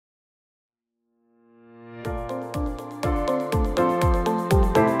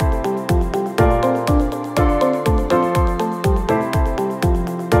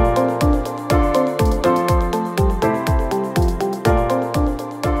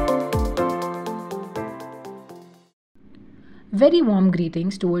very warm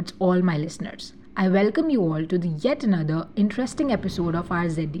greetings towards all my listeners. I welcome you all to the yet another interesting episode of our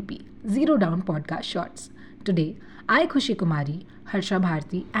ZDP Zero Down Podcast Shorts. Today, I, Khushi Kumari, Harsha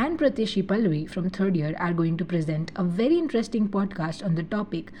Bharti, and Prattyashee Pallavi from third year are going to present a very interesting podcast on the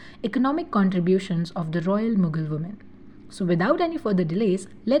topic Economic Contributions of the Royal Mughal Women. So, without any further delays,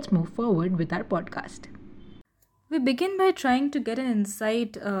 let's move forward with our podcast. We begin by trying to get an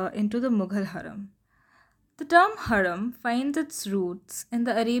insight into the Mughal harem. The term harem finds its roots in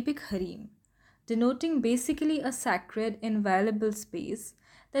the Arabic harem, denoting basically a sacred, inviolable space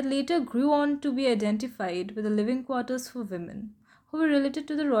that later grew on to be identified with the living quarters for women who were related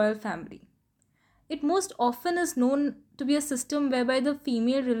to the royal family. It most often is known to be a system whereby the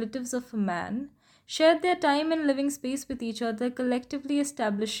female relatives of a man shared their time and living space with each other, collectively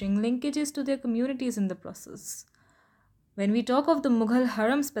establishing linkages to their communities in the process. When we talk of the Mughal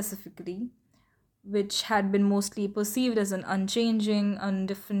harem specifically, which had been mostly perceived as an unchanging,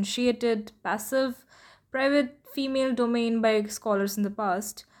 undifferentiated, passive, private female domain by scholars in the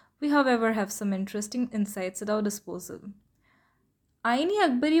past, we however have some interesting insights at our disposal. Aini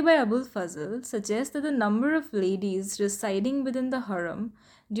Akbari by Abul Fazl suggests that the number of ladies residing within the harem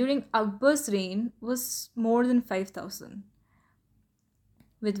during Akbar's reign was more than 5,000,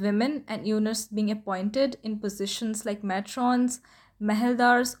 with women and eunuchs being appointed in positions like matrons,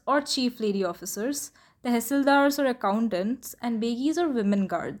 mahaldars or chief lady officers, the hasildars or accountants, and begis or women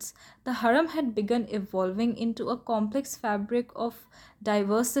guards. The harem had begun evolving into a complex fabric of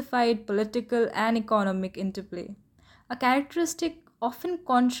diversified political and economic interplay, a characteristic often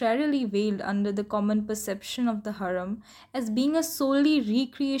contrarily veiled under the common perception of the harem as being a solely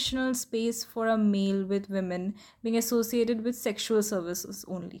recreational space for a male, with women being associated with sexual services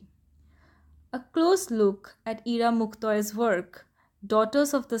only. A close look at Ira Mukhtoy's work,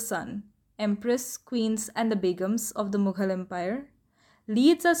 Daughters of the Sun, Empress, Queens and the Begums of the Mughal Empire,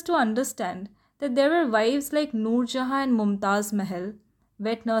 leads us to understand that there were wives like Noor Jahan and Mumtaz Mahal,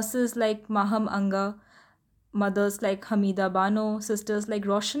 wet nurses like Maham Anga, mothers like Hamida Bano, sisters like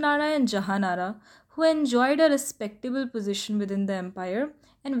Roshanara and Jahanara, who enjoyed a respectable position within the empire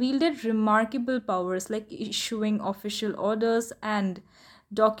and wielded remarkable powers like issuing official orders and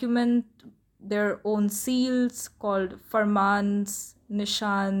document their own seals called farmans,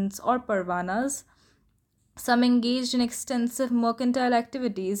 nishans, or parvanas. Some engaged in extensive mercantile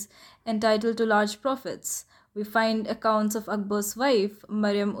activities entitled to large profits. We find accounts of Akbar's wife,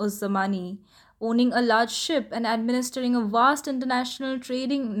 Maryam Uz-Zamani, owning a large ship and administering a vast international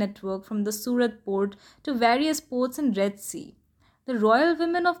trading network from the Surat port to various ports in Red Sea. The royal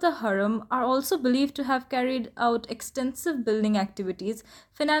women of the harem are also believed to have carried out extensive building activities,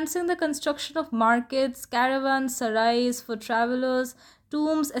 financing the construction of markets, caravans, sarais for travelers,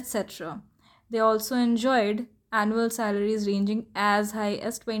 tombs, etc. They also enjoyed annual salaries ranging as high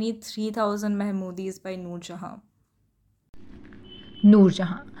as 23,000 Mahmoudis by Noor Jahan. Noor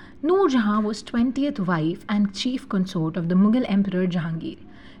Jahan. Noor Jahan was 20th wife and chief consort of the Mughal Emperor Jahangir.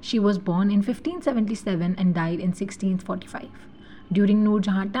 She was born in 1577 and died in 1645. During Noor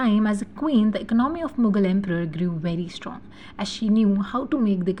Jahan's time as a queen, the economy of Mughal emperor grew very strong, as she knew how to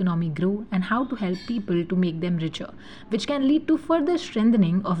make the economy grow and how to help people to make them richer, which can lead to further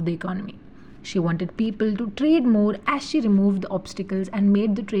strengthening of the economy. She wanted people to trade more as she removed the obstacles and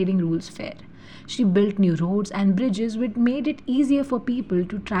made the trading rules fair. She built new roads and bridges which made it easier for people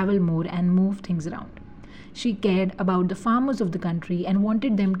to travel more and move things around. She cared about the farmers of the country and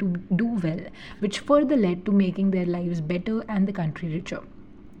wanted them to do well, which further led to making their lives better and the country richer.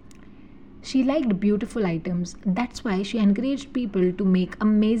 She liked beautiful items, that's why she encouraged people to make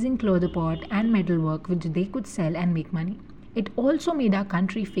amazing clothespot and metalwork which they could sell and make money. It also made our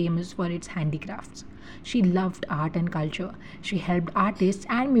country famous for its handicrafts. She loved art and culture. She helped artists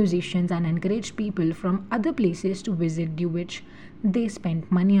and musicians and encouraged people from other places to visit, due which they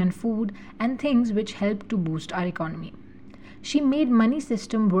spent money on food and things which helped to boost our economy. She made money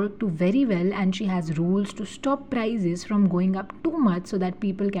system work too very well, and she has rules to stop prices from going up too much so that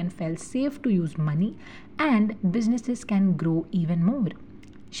people can feel safe to use money and businesses can grow even more.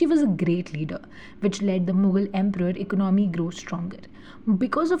 She was a great leader, which led the Mughal emperor economy grow stronger.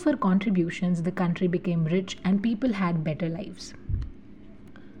 Because of her contributions, the country became rich and people had better lives.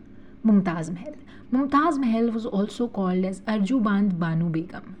 Mumtaz Mahal. Mumtaz Mahal was also called as Arjuband Banu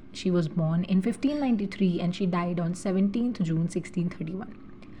Begum. She was born in 1593 and she died on 17th June 1631.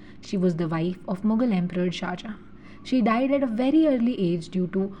 She was the wife of Mughal Emperor Shah Jahan. She died at a very early age due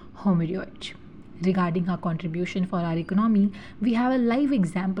to hemorrhage. Regarding her contribution for our economy, we have a live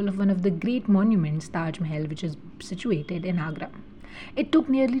example of one of the great monuments, Taj Mahal, which is situated in Agra. It took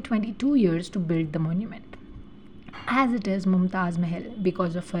nearly 22 years to build the monument. as it is Mumtaz Mahal.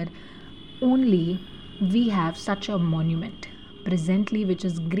 Because of her only, we have such a monument presently, which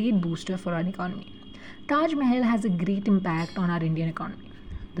is great booster for our economy. Taj Mahal has a great impact on our Indian economy.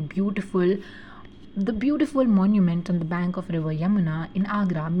 The beautiful the beautiful monument on the bank of river Yamuna in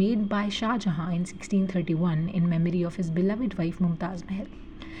Agra, made by Shah Jahan in 1631 in memory of his beloved wife Mumtaz Mahal.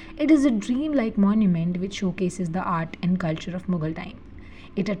 It is a dream-like monument which showcases the art and culture of Mughal time.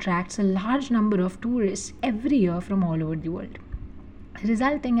 It attracts a large number of tourists every year from all over the world,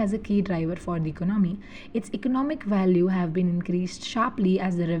 resulting as a key driver for the economy. Its economic value have been increased sharply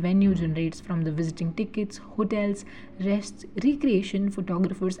as the revenue generates from the visiting tickets, hotels, rests, recreation,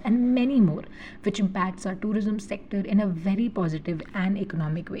 photographers, and many more, which impacts our tourism sector in a very positive and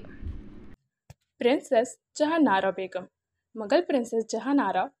economic way. Princess Jahanara Begum. Mughal Princess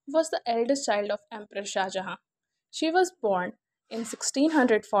Jahanara was the eldest child of Emperor Shah Jahan. She was born in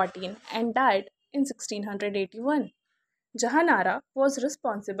 1614 and died in 1681. Jahanara was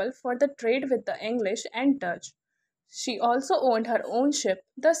responsible for the trade with the English and Dutch. She also owned her own ship,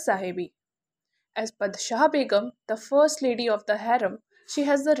 the Sahibi. As Padshah Begum, the first lady of the harem, she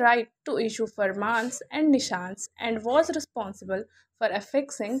has the right to issue farmans and nishans and was responsible for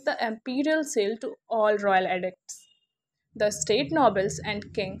affixing the imperial seal to all royal edicts. The state nobles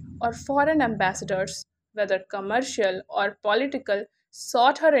and king or foreign ambassadors, whether commercial or political,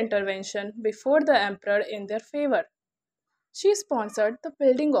 sought her intervention before the emperor in their favor. She sponsored the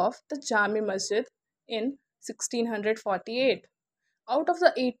building of the Jami Masjid in 1648. Out of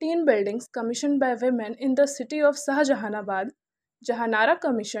the 18 buildings commissioned by women in the city of Shahjahanabad, Jahanara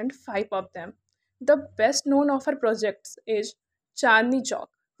commissioned 5 of them. The best known of her projects is Chandni Chowk,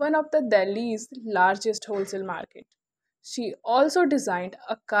 one of the Delhi's largest wholesale market. She also designed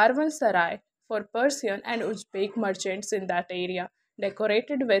a caravanserai for Persian and Uzbek merchants in that area,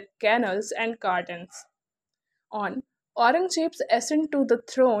 decorated with canals and gardens. On Aurangzeb's ascent to the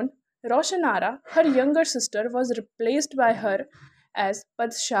throne, Roshanara, her younger sister, was replaced by her as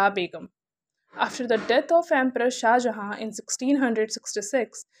Padshah Begum. After the death of Emperor Shah Jahan in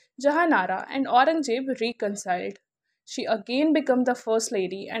 1666, Jahanara and Aurangzeb reconciled. She again became the first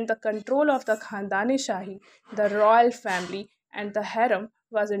lady, and the control of the Khandani Shahi, the royal family, and the harem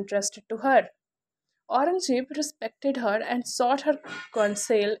was entrusted to her. Aurangzeb respected her and sought her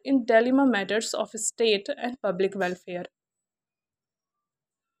counsel in dilemma matters of state and public welfare.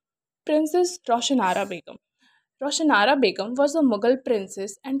 Princess Roshanara Begum. Roshanara Begum was a Mughal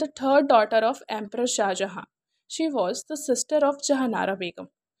princess and the third daughter of Emperor Shah Jahan. She was the sister of Jahanara Begum.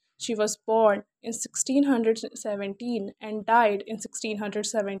 She was born in 1617 and died in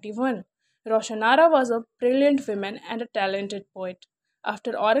 1671. Roshanara was a brilliant woman and a talented poet.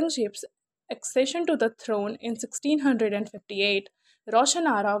 After Aurangzeb's accession to the throne in 1658,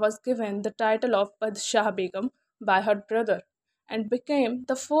 Roshanara was given the title of Padshah Begum by her brother and became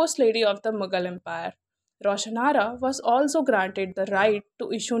the first lady of the Mughal Empire. Roshanara was also granted the right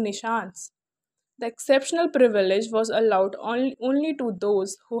to issue nishans. The exceptional privilege was allowed only to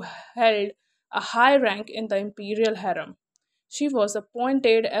those who held a high rank in the imperial harem. She was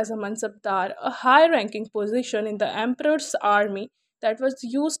appointed as a mansabdar, a high ranking position in the emperor's army that was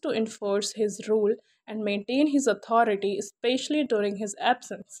used to enforce his rule and maintain his authority, especially during his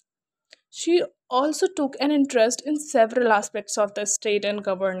absence. She also took an interest in several aspects of the state and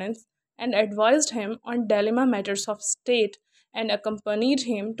governance and advised him on dilemma matters of state and accompanied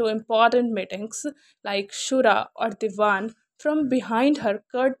him to important meetings like Shura or Diwan from behind her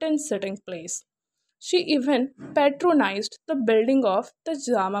curtain sitting place. She even patronized the building of the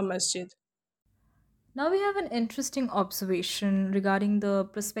Jama Masjid. Now we have an interesting observation regarding the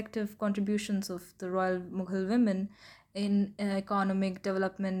prospective contributions of the royal Mughal women in economic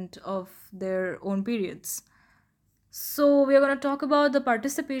development of their own periods. So we are going to talk about the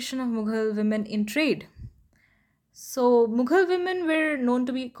participation of Mughal women in trade. So, Mughal women were known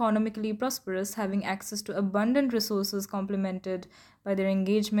to be economically prosperous, having access to abundant resources complemented by their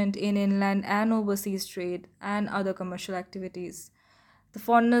engagement in inland and overseas trade and other commercial activities. The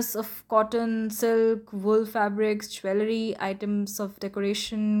fondness of cotton, silk, wool fabrics, jewelry, items of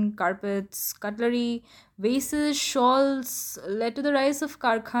decoration, carpets, cutlery, vases, shawls led to the rise of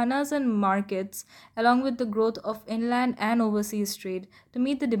karkhanas and markets, along with the growth of inland and overseas trade to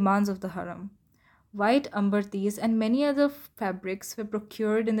meet the demands of the harem. White ambertees and many other fabrics were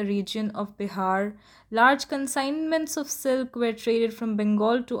procured in the region of Bihar. Large consignments of silk were traded from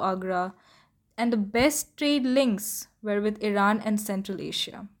Bengal to Agra, and the best trade links were with Iran and Central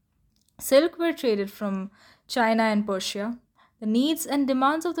Asia. Silk were traded from China and Persia. The needs and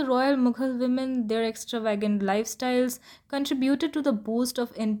demands of the royal Mughal women, their extravagant lifestyles, contributed to the boost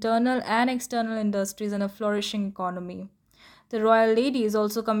of internal and external industries and a flourishing economy. The royal ladies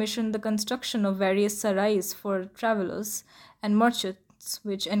also commissioned the construction of various sarais for travelers and merchants,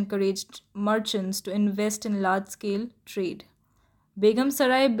 which encouraged merchants to invest in large scale trade. Begum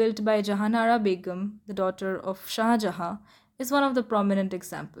Sarai, built by Jahanara Begum, the daughter of Shah Jahan, is one of the prominent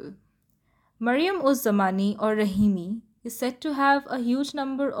examples. Mariam uz Zamani or Rahimi is said to have a huge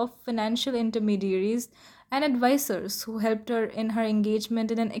number of financial intermediaries and advisors who helped her in her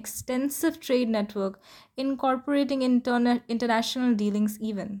engagement in an extensive trade network incorporating international dealings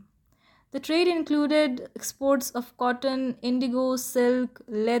even. The trade included exports of cotton, indigo, silk,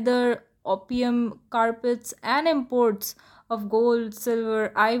 leather, opium, carpets, and imports of gold,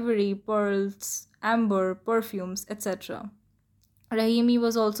 silver, ivory, pearls, amber, perfumes, etc. Rahimi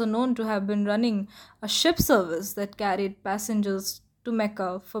was also known to have been running a ship service that carried passengers to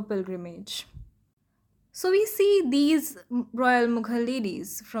Mecca for pilgrimage. So we see these royal Mughal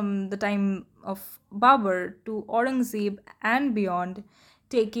ladies from the time of Babur to Aurangzeb and beyond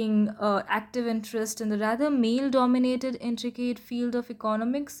taking active interest in the rather male dominated intricate field of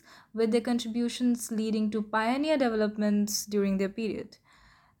economics, with their contributions leading to pioneer developments during their period.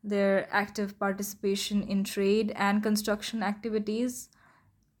 Their active participation in trade and construction activities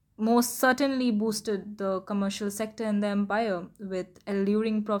most certainly boosted the commercial sector in the empire with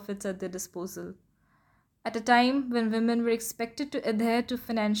alluring profits at their disposal. At a time when women were expected to adhere to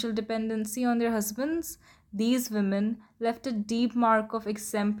financial dependency on their husbands, these women left a deep mark of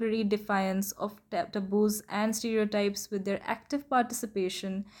exemplary defiance of taboos and stereotypes with their active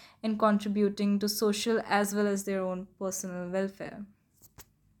participation in contributing to social as well as their own personal welfare.